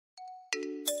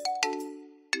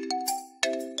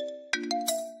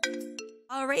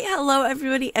Alright, hello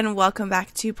everybody and welcome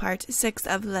back to part 6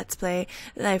 of Let's Play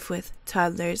Life with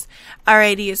Toddlers.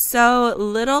 Alrighty, so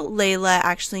little Layla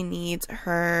actually needs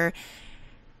a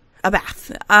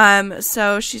bath.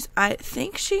 So I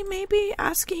think she may be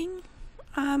asking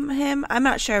him. I'm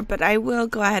not sure, but I will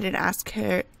go ahead and ask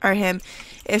her or him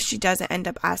if she doesn't end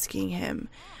up asking him.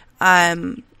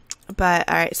 But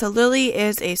alright, so Lily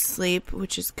is asleep,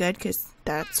 which is good because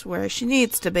that's where she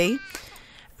needs to be.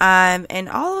 And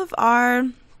all of our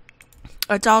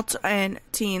adults and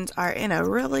teens are in a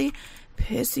really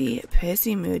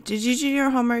pissy mood. Did you do your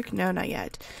homework? No, not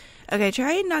yet. Okay,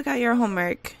 try and knock out your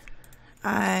homework.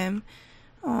 Oh,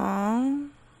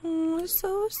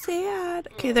 so sad.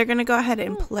 Okay, they're gonna go ahead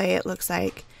and play, it looks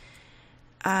like.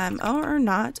 Or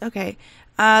not. Okay.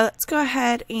 Let's go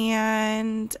ahead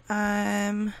and,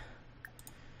 oh,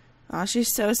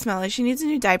 she's so smelly. She needs a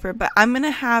new diaper, but I'm gonna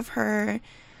have her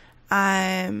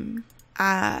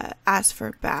ask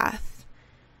for bath.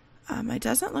 It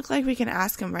doesn't look like we can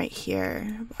ask him right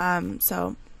here.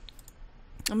 So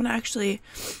I'm gonna actually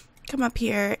come up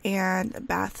here and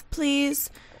bath, please.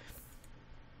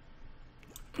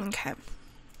 Okay.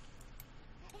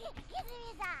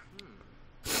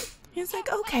 He's like,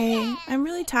 okay, I'm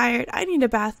really tired. I need a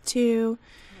bath too.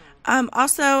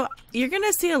 Also, you're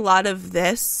gonna see a lot of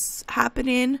this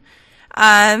happening,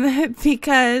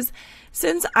 because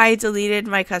since I deleted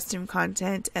my custom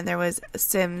content and there was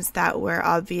Sims that were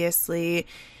obviously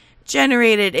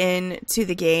generated into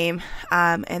the game,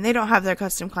 and they don't have their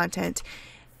custom content,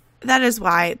 that is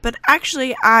why. But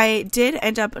actually, I did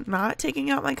end up not taking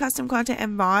out my custom content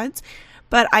and mods,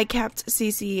 but I kept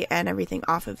CC and everything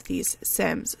off of these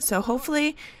Sims. So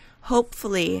hopefully,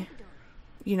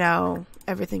 you know,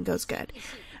 everything goes good.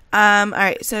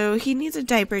 Alright, so he needs a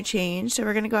diaper change, so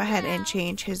we're going to go ahead and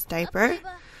change his diaper.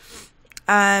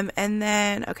 And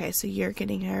then, okay, so you're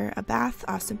getting her a bath.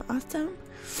 Awesome.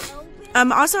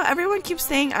 Also, everyone keeps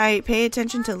saying I pay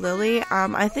attention to Lily.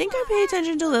 I think I pay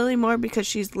attention to Lily more because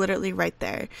she's literally right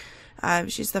there.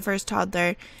 She's the first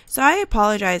toddler. So I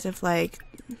apologize if, like,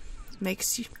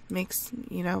 makes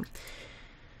you know,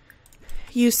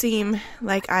 you seem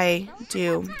like I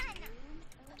do.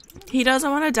 He doesn't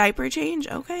want a diaper change?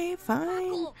 Okay,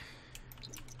 fine.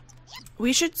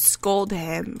 We should scold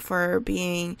him for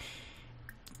being,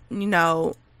 you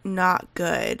know, not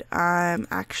good.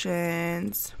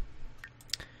 Actions.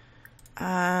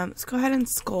 Let's go ahead and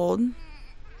scold.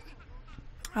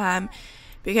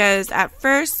 Because at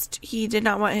first he did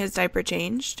not want his diaper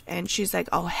changed, and she's like,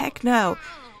 oh heck no,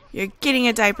 you're getting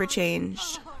a diaper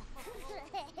changed.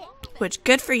 Which,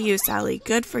 good for you, Sally,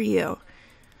 good for you.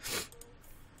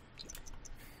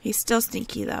 He's still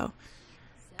stinky though.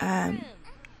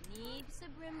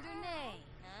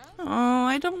 Oh,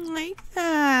 I don't like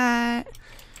that.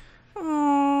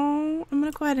 Oh, I'm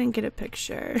gonna go ahead and get a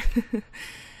picture.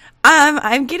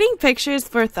 I'm getting pictures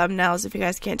for thumbnails. If you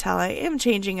guys can't tell, I am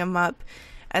changing them up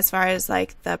as far as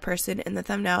like the person in the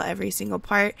thumbnail, every single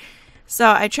part.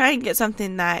 So I try and get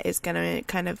something that is gonna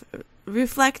kind of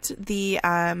reflect the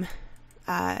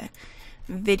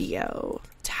video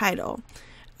title.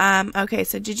 Okay,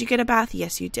 so did you get a bath?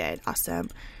 Yes, you did. Awesome.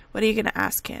 What are you gonna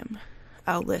ask him?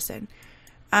 Oh, listen.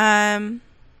 Layla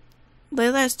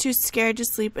is too scared to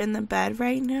sleep in the bed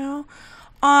right now.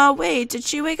 Oh, wait, did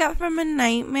she wake up from a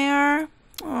nightmare?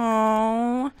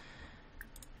 Oh,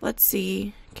 let's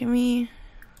see. Can we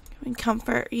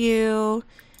comfort you?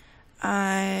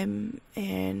 And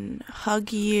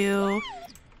hug you.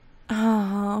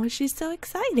 Oh, she's so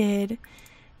excited.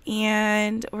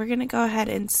 And we're gonna go ahead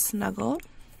and snuggle.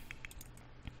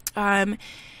 And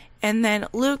then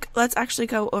Luke, let's actually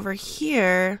go over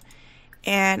here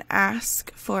and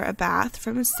ask for a bath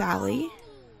from Sally.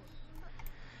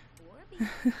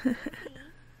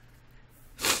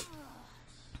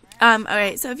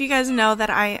 Alright, so if you guys know that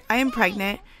I am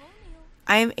pregnant,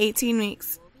 I am 18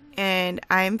 weeks, and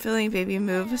I am feeling baby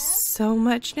move so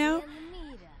much now.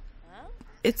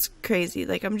 It's crazy.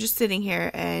 Like, I'm just sitting here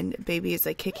and baby is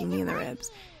like kicking me in the ribs,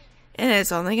 and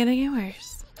it's only gonna get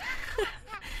worse.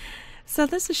 So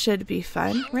this should be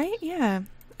fun, right? Yeah.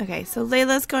 Okay, so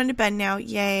Layla's going to bed now.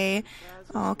 Yay.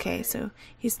 Okay, so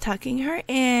he's tucking her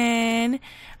in.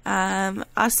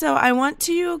 Also, I want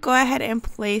to go ahead and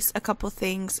place a couple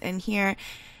things in here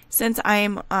since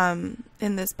I'm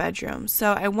in this bedroom.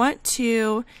 So I want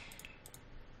to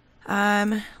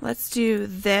let's do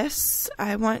this.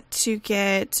 I want to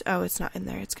get, oh, it's not in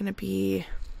there. It's gonna be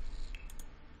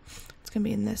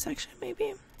in this section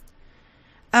maybe.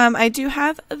 I do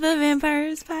have the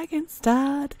vampires pack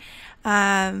installed.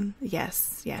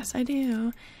 Yes, I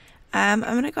do. I'm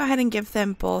gonna go ahead and give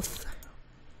them both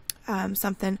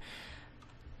something.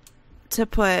 to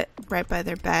put right by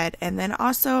their bed. And then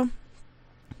also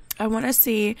I want to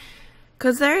see,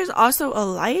 because there's also a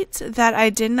light that I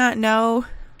did not know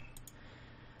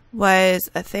was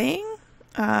a thing.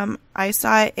 I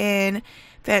saw it in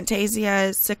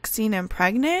Fantasia's 16 and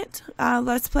Pregnant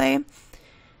Let's Play.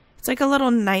 It's like a little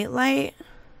night light.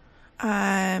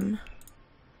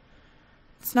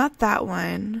 It's not that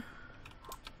one.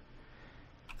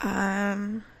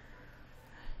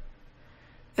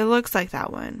 It looks like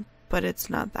that one, but it's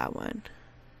not that one.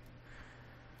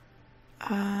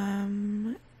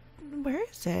 Where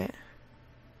is it?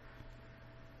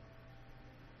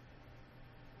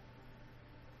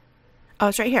 Oh,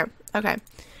 it's right here. Okay.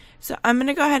 So I'm going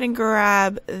to go ahead and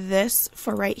grab this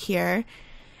for right here.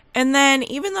 And then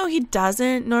even though he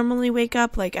doesn't normally wake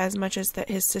up like as much as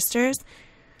his sisters,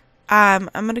 I'm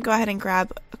going to go ahead and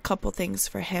grab a couple things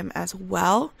for him as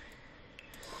well.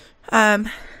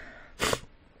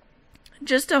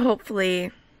 Just to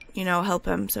hopefully, you know, help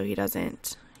him so he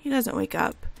doesn't wake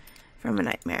up from a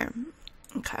nightmare.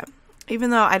 Okay.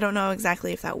 Even though I don't know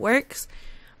exactly if that works,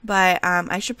 but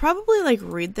I should probably like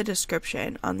read the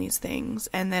description on these things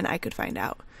and then I could find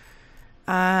out.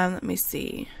 Let me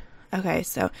see. Okay,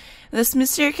 so this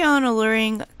mysterious and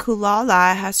alluring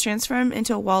Kulala has transformed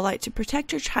into a wall light to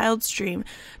protect your child's dream.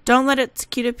 Don't let its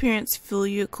cute appearance fool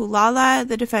you. Kulala,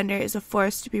 the defender, is a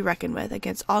force to be reckoned with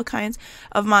against all kinds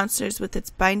of monsters with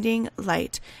its binding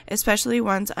light, especially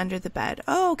ones under the bed.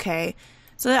 Oh, okay.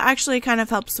 So that actually kind of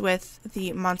helps with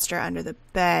the monster under the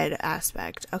bed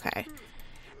aspect. Okay.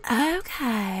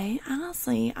 Okay, I'll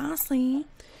see.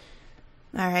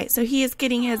 Alright, so he is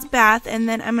getting his bath, and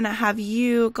then I'm going to have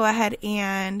you go ahead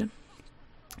and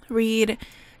read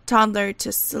Toddler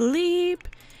to sleep.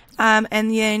 And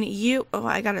then you... Oh,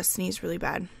 I gotta sneeze really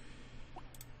bad.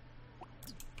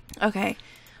 Okay,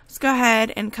 let's go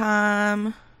ahead and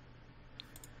come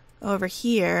over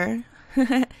here.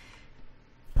 I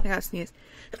gotta sneeze.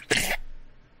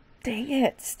 Dang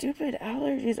it, stupid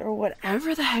allergies or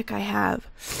whatever the heck I have.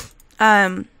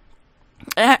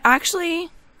 Actually...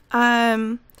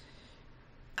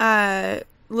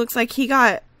 looks like he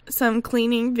got some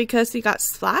cleaning because he got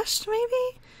splashed,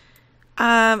 maybe?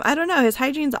 I don't know. His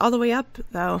hygiene's all the way up,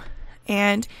 though.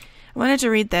 And I wanted to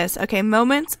read this. Okay,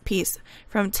 Moments, Peace,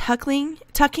 from Tucking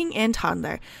in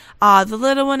Toddler. Ah, the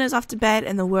little one is off to bed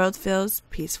and the world feels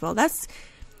peaceful. That's,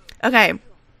 okay.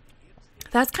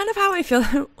 That's kind of how I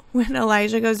feel when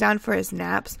Elijah goes down for his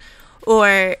naps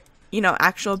or, you know,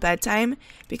 actual bedtime.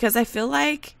 Because I feel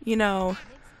like, you know...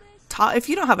 If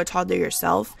you don't have a toddler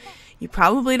yourself, you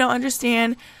probably don't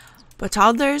understand, but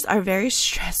toddlers are very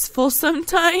stressful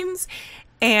sometimes,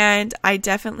 and I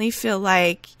definitely feel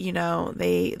like, you know,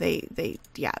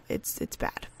 yeah, it's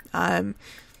bad.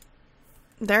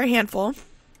 They're a handful.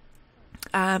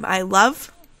 I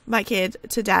love my kid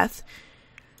to death,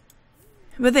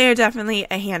 but they are definitely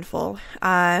a handful.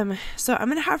 So I'm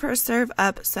gonna have her serve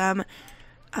up some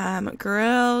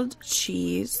grilled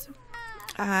cheese.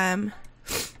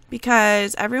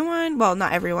 Because everyone, well,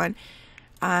 not everyone,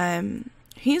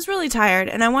 he's really tired,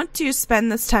 and I want to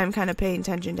spend this time kind of paying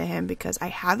attention to him because I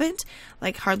haven't,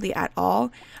 like, hardly at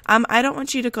all. I don't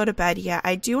want you to go to bed yet.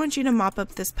 I do want you to mop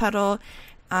up this puddle,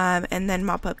 and then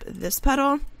mop up this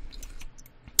puddle.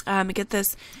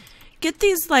 Get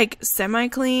these, like,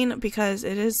 semi-clean because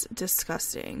it is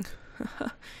disgusting.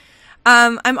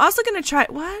 I'm also going to try,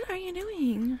 what are you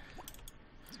doing?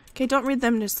 Okay, don't read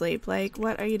them to sleep. Like,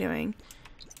 what are you doing?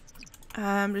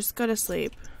 Just go to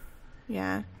sleep.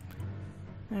 Yeah.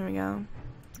 There we go.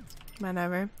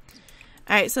 Whatever.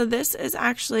 Alright, so this is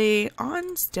actually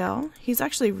on still. He's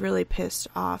actually really pissed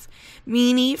off.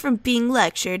 Meanie from being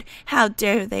lectured. How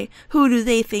dare they? Who do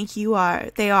they think you are?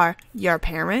 They are your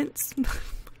parents?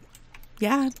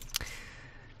 Yeah.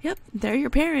 Yep, they're your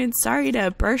parents. Sorry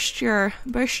to burst your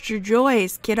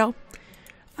joys, kiddo.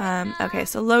 Okay,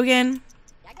 so Logan.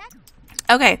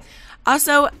 Okay.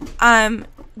 Also,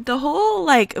 the whole,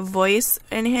 like, voice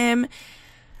in him.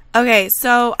 Okay,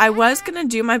 so I was going to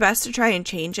do my best to try and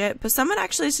change it, but someone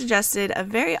actually suggested a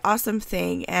very awesome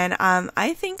thing, and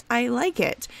I think I like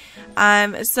it.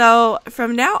 So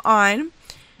from now on,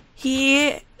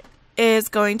 he is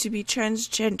going to be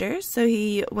transgender, so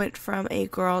he went from a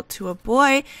girl to a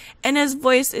boy, and his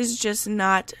voice is just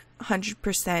not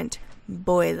 100%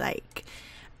 boy-like.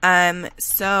 And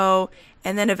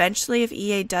then eventually, if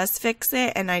EA does fix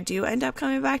it, and I do end up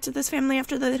coming back to this family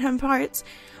after the 10 parts,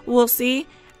 we'll see.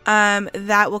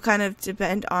 That will kind of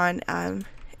depend on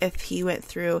if he went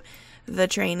through the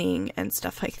training and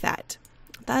stuff like that.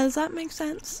 Does that make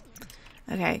sense?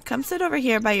 Okay, come sit over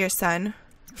here by your son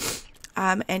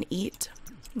and eat.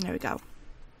 There we go.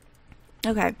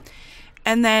 Okay.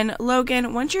 And then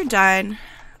Logan, once you're done,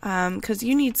 because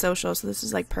you need social, so this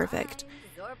is like perfect.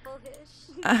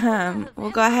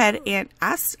 We'll go ahead and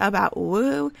ask about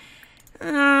Woo.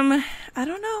 I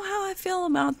don't know how I feel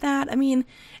about that. I mean,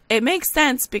 it makes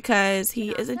sense because he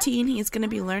is a teen. He's going to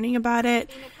be learning about it.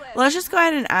 Let's just go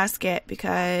ahead and ask it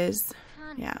because,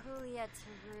 yeah.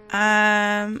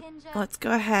 Let's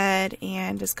go ahead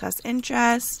and discuss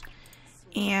interest.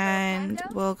 And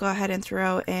we'll go ahead and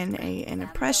throw in an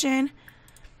impression,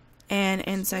 an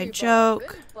inside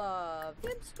joke,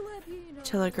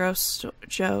 tell a gross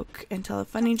joke, and tell a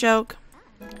funny joke.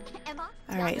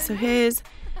 Alright, so his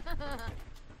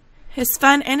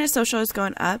fun and his social is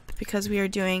going up because we are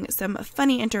doing some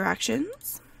funny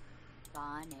interactions.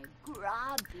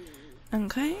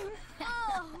 Okay.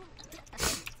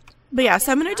 But yeah,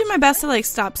 so I'm going to do my best to like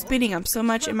stop speeding up so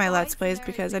much in my Let's Plays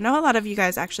because I know a lot of you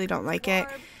guys actually don't like it.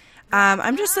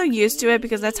 I'm just so used to it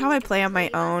because that's how I play on my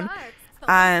own,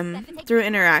 through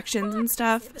interactions and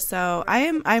stuff. So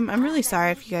I'm really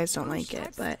sorry if you guys don't like it,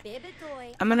 but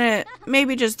I'm going to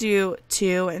maybe just do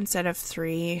 2 instead of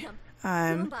 3.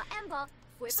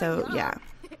 So yeah.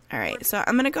 Alright, so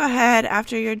I'm going to go ahead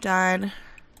after you're done,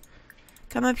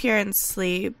 come up here and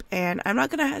sleep, and I'm not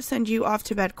going to send you off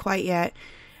to bed quite yet.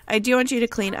 I do want you to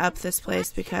clean up this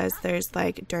place because there's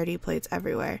like dirty plates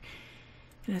everywhere.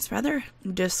 And it's rather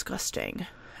disgusting.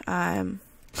 Oh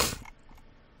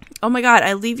my god,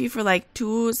 I leave you for like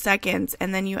 2 seconds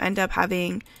and then you end up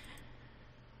having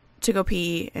to go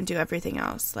pee and do everything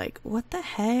else. Like, what the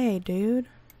hey, dude?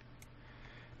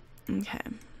 Okay.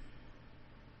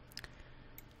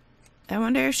 I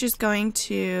wonder if she's going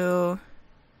to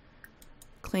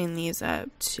clean these up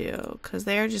too, because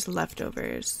they are just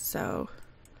leftovers, so...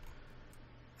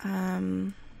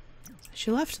 she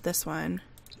left this one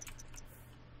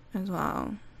as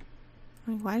well.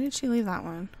 Like, why did she leave that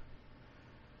one?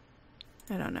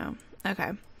 I don't know.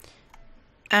 Okay.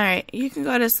 Alright, you can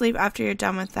go to sleep after you're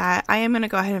done with that. I am going to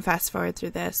go ahead and fast forward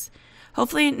through this.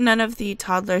 Hopefully none of the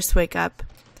toddlers wake up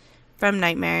from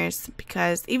nightmares,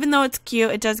 because even though it's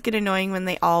cute, it does get annoying when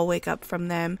they all wake up from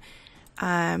them.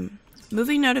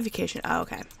 Moving notification. Oh,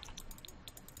 okay.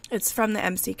 It's from the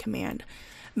MC command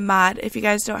mod. If you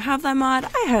guys don't have that mod,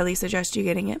 I highly suggest you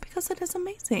getting it because it is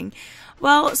amazing.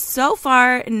 Well, so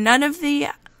far none of the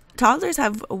toddlers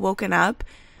have woken up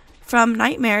from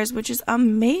nightmares, which is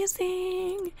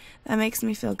amazing. That makes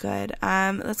me feel good.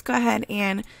 Let's go ahead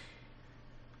and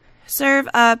serve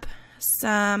up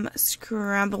some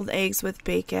scrambled eggs with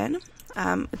bacon.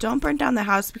 Don't burn down the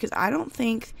house because I don't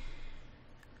think,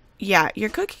 yeah, your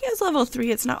cooking is level 3.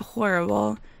 It's not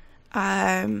horrible.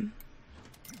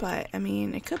 But, I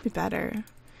mean, it could be better.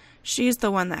 She's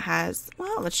the one that has...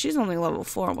 Well, she's only level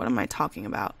 4. What am I talking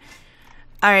about?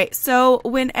 Alright, so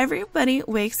when everybody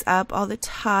wakes up, all the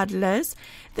toddlers,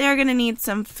 they're going to need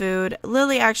some food.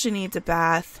 Lily actually needs a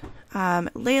bath.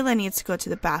 Layla needs to go to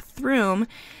the bathroom.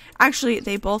 Actually,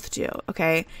 they both do,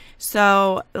 okay?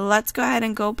 So, let's go ahead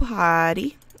and go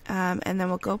potty. And then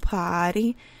we'll go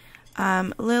potty.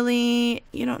 Lily,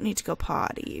 you don't need to go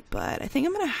potty, but I think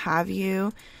I'm going to have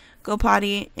you go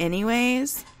potty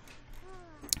anyways,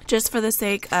 just for the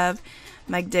sake of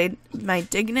my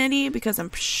dignity, because I'm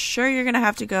sure you're gonna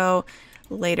have to go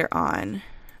later on.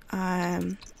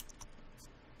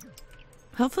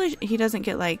 Hopefully he doesn't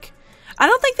get like, I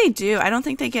don't think they do. I don't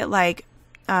think they get like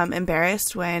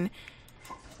embarrassed when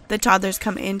the toddlers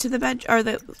come into the bed or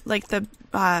the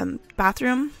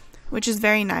bathroom, which is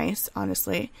very nice,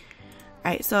 honestly.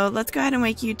 All right, so let's go ahead and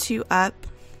wake you 2 up.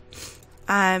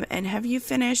 And have you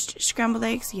finished scrambled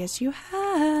eggs? Yes, you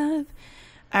have.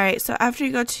 Alright, so after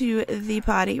you go to the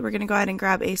potty, we're going to go ahead and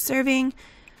grab a serving.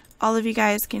 All of you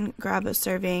guys can grab a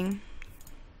serving.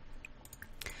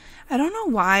 I don't know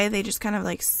why they just kind of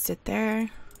like sit there.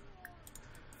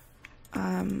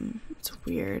 It's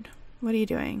weird. What are you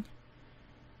doing?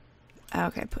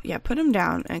 Okay, put them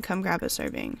down and come grab a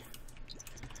serving.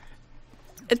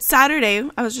 It's Saturday.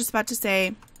 I was just about to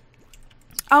say,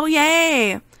 oh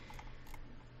yay!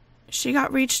 She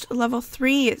got reached level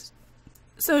 3.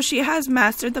 So she has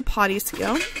mastered the potty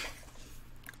skill.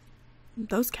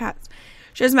 Those cats.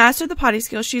 She has mastered the potty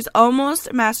skill. She's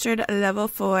almost mastered level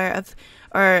 4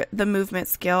 or the movement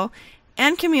skill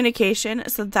and communication.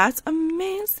 So that's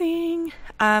amazing.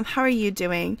 How are you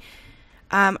doing?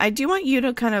 I do want you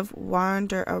to kind of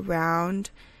wander around.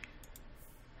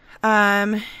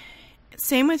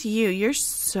 Same with you. You're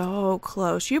so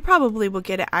close. You probably will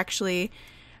get it actually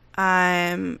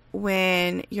when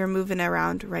you're moving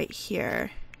around right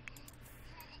here.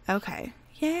 Okay.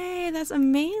 Yay, that's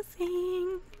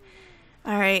amazing.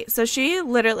 Alright, so she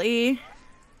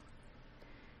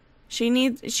She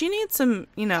needs some,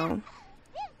 you know.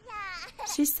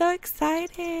 She's so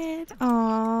excited.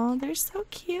 Oh, they're so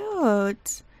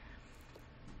cute.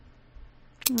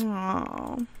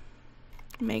 Oh,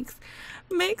 makes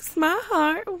my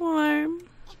heart warm.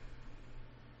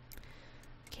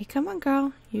 Okay, come on,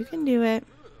 girl. You can do it.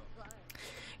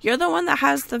 You're the one that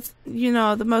has the, you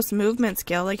know, the most movement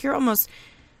skill. Like, you're almost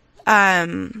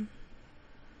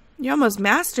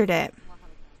mastered it.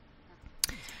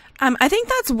 I think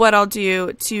that's what I'll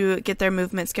do to get their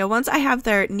movement skill. Once I have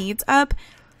their needs up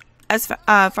as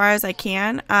far as I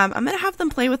can, I'm going to have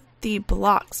them play with the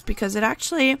blocks because it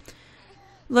actually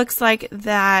looks like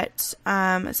that.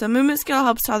 So movement skill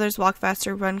helps toddlers walk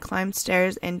faster, run, climb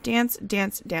stairs, and dance.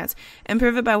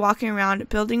 Improve it by walking around,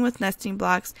 building with nesting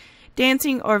blocks,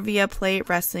 dancing, or via play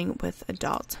wrestling with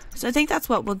adults. So I think that's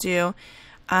what we'll do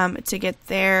to get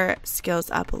their skills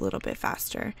up a little bit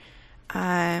faster.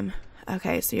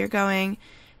 Okay, so you're going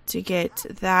to get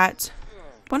that.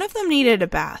 One of them needed a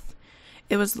bath.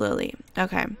 It was Lily.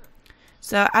 Okay.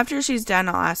 So after she's done,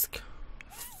 I'll ask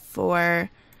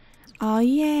for... Oh,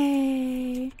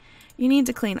 yay. You need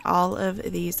to clean all of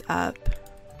these up.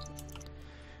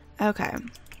 Okay.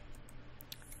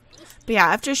 But yeah,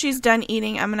 after she's done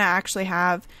eating, I'm going to actually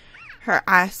have her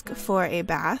ask for a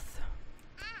bath.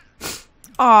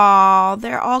 Oh,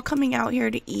 they're all coming out here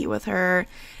to eat with her.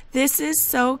 This is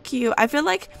so cute. I feel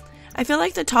like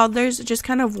the toddlers just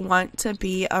kind of want to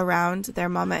be around their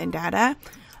mama and dada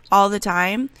all the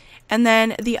time. And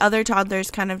then the other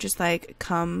toddlers kind of just like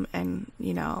come and,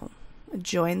 you know,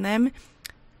 join them.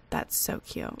 That's so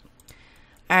cute. All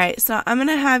right, so I'm going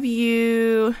to have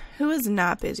you, who is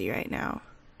not busy right now?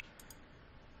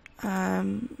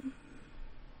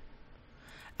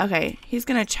 Okay, he's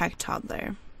going to check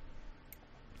toddler.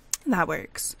 That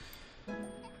works.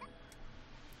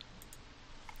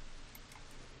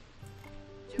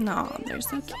 No, they're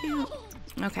so cute.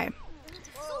 Okay.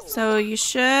 So you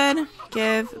should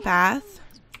give bath.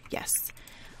 Yes.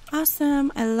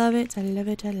 Awesome. I love it. I love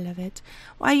it. I love it.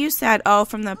 Why you sad? Oh,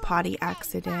 from the potty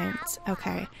accident.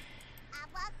 Okay.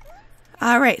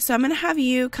 All right. So I'm going to have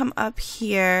you come up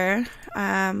here.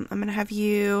 I'm going to have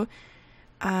you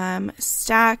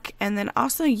stack, and then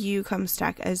also you come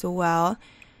stack as well,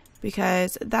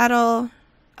 because that'll...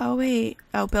 Oh, wait.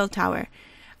 Oh, build tower.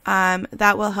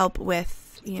 That will help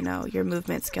with, you know, your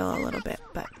movement skill a little bit,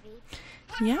 but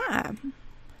yeah.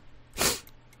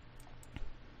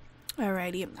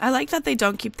 Alrighty. I like that they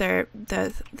don't keep the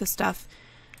stuff,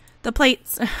 the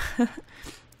plates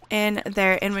in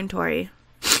their inventory.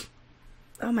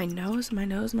 Oh, my nose, my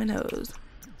nose, my nose.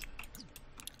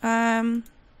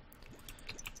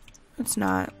 Let's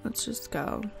not. Let's just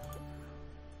go.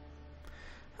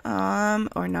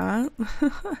 Or not.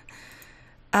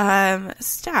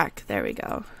 Stack. There we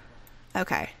go.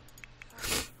 Okay.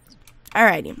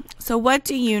 Alrighty. So what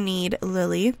do you need,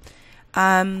 Lily?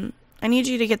 I need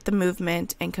you to get the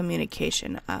movement and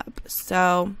communication up.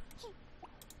 So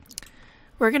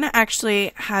we're going to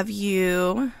actually have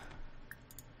you,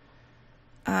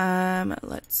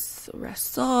 let's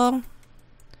wrestle.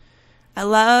 I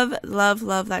love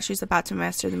that she's about to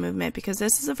master the movement, because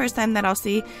this is the first time that I'll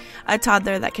see a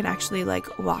toddler that can actually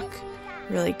like walk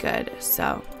really good.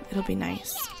 So it'll be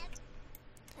nice.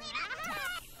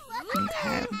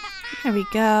 Okay, there we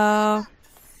go.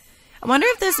 I wonder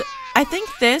if this, I think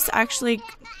this actually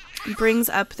brings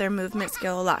up their movement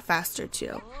skill a lot faster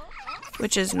too,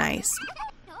 which is nice.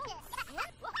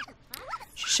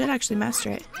 She should actually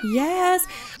master it. Yes,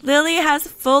 Lily has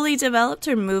fully developed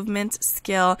her movement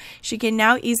skill. She can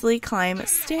now easily climb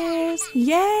stairs.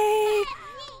 Yay!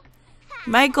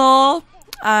 My goal,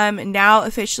 now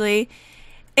officially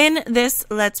in this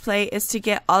Let's Play, is to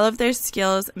get all of their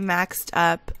skills maxed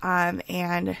up,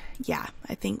 and yeah,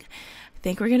 I think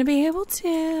we're gonna be able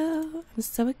to. I'm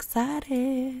so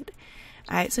excited.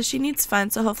 Alright, so she needs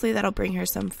fun, so hopefully that'll bring her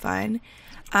some fun.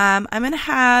 I'm gonna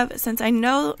have, since I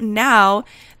know now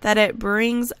that it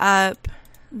brings up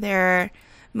their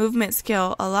movement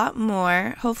skill a lot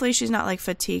more, hopefully she's not like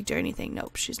fatigued or anything.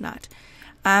 Nope, she's not.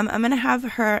 I'm gonna have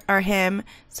her, or him,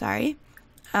 sorry,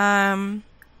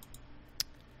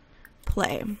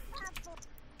 play.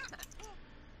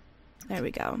 There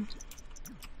we go.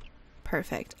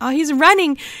 Perfect. Oh, he's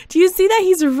running. Do you see that?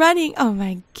 He's running. Oh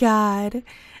my god.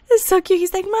 It's so cute.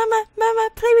 He's like, Mama, Mama,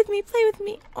 play with me, play with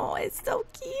me. Oh, it's so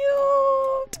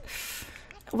cute.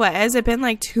 What, has it been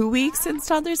like 2 weeks since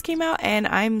Toddlers came out and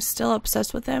I'm still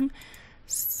obsessed with them?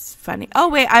 It's funny. Oh,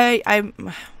 wait, I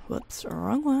whoops,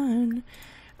 wrong one.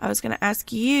 I was going to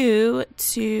ask you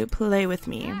to play with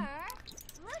me.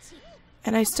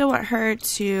 And I still want her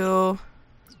to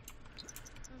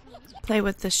play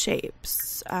with the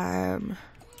shapes. Play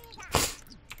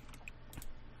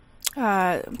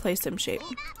some shape.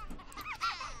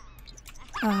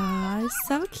 Aw,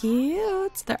 so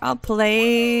cute. They're all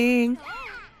playing.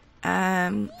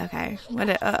 Okay.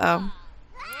 Uh-oh.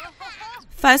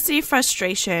 Fussy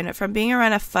frustration from being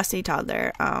around a fussy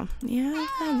toddler. Oh, yeah,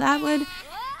 that would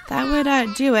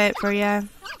do it for you.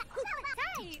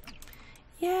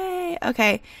 Yay.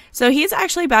 Okay, so he's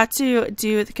actually about to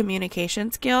do the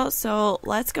communication skill. So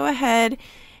let's go ahead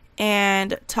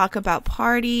and talk about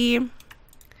party,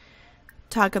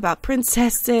 talk about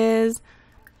princesses,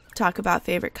 talk about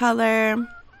favorite color,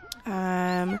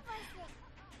 and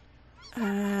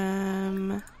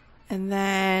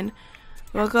then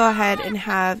we'll go ahead and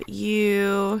have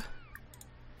you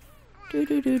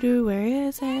where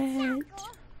is it?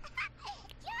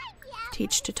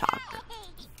 Teach to talk.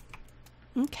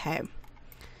 Okay.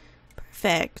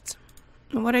 Perfect.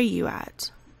 And what are you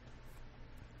at?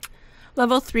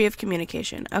 Level 3 of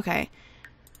communication. Okay.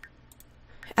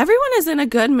 Everyone is in a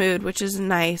good mood, which is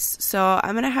nice. So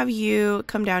I'm going to have you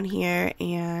come down here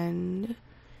and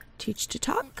teach to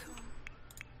talk.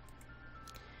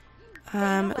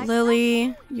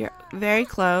 Lily, you're very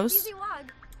close.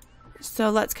 So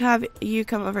let's have you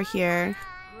come over here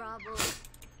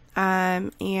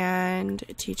and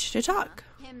teach to talk.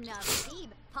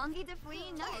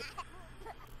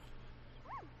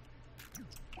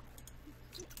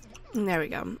 There we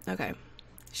go. Okay.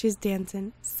 She's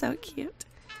dancing. So cute.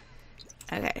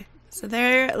 Okay. So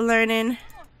they're learning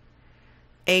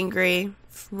angry,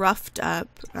 roughed up.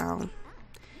 Oh.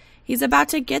 He's about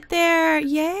to get there.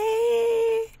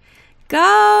 Yay!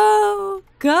 Go!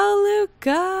 Go, Luke,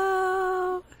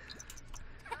 go!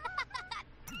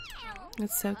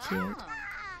 That's so cute.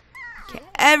 Okay,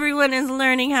 everyone is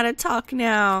learning how to talk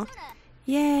now.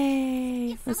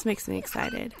 Yay! This makes me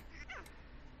excited.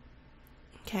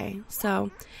 Okay,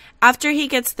 so after he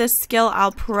gets this skill,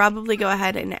 I'll probably go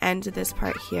ahead and end this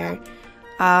part here.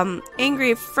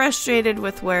 Angry, frustrated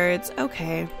with words.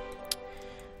 Okay.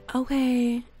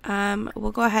 Okay.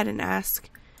 We'll go ahead and ask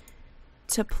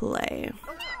to play.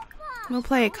 We'll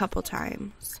play a couple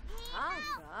times.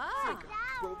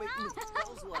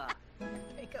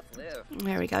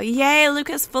 There we go. Yay, Luke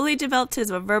has fully developed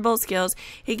his verbal skills.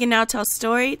 He can now tell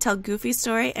goofy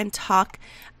story, and talk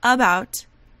about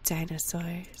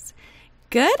dinosaurs.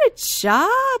 Good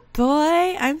job,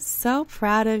 boy. I'm so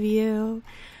proud of you.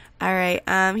 All right.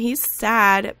 He's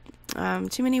sad.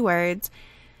 Too many words.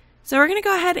 So we're going to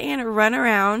go ahead and run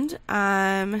around.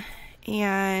 And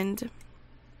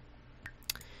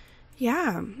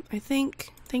yeah, I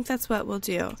think that's what we'll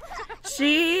do.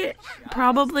 She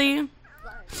probably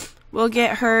will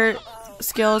get her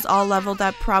skills all leveled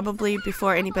up probably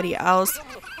before anybody else.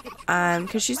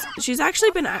 Because she's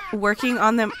actually been working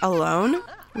on them alone,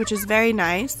 which is very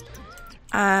nice.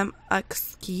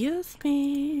 Excuse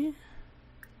me.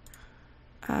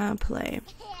 Play.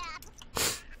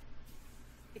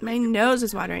 My nose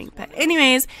is watering. But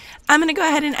anyways, I'm going to go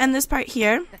ahead and end this part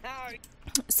here.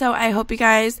 So I hope you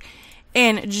guys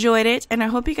enjoyed it. And I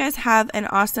hope you guys have an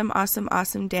awesome, awesome,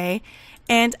 awesome day.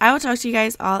 And I will talk to you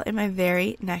guys all in my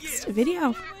very next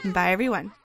video. Bye, everyone.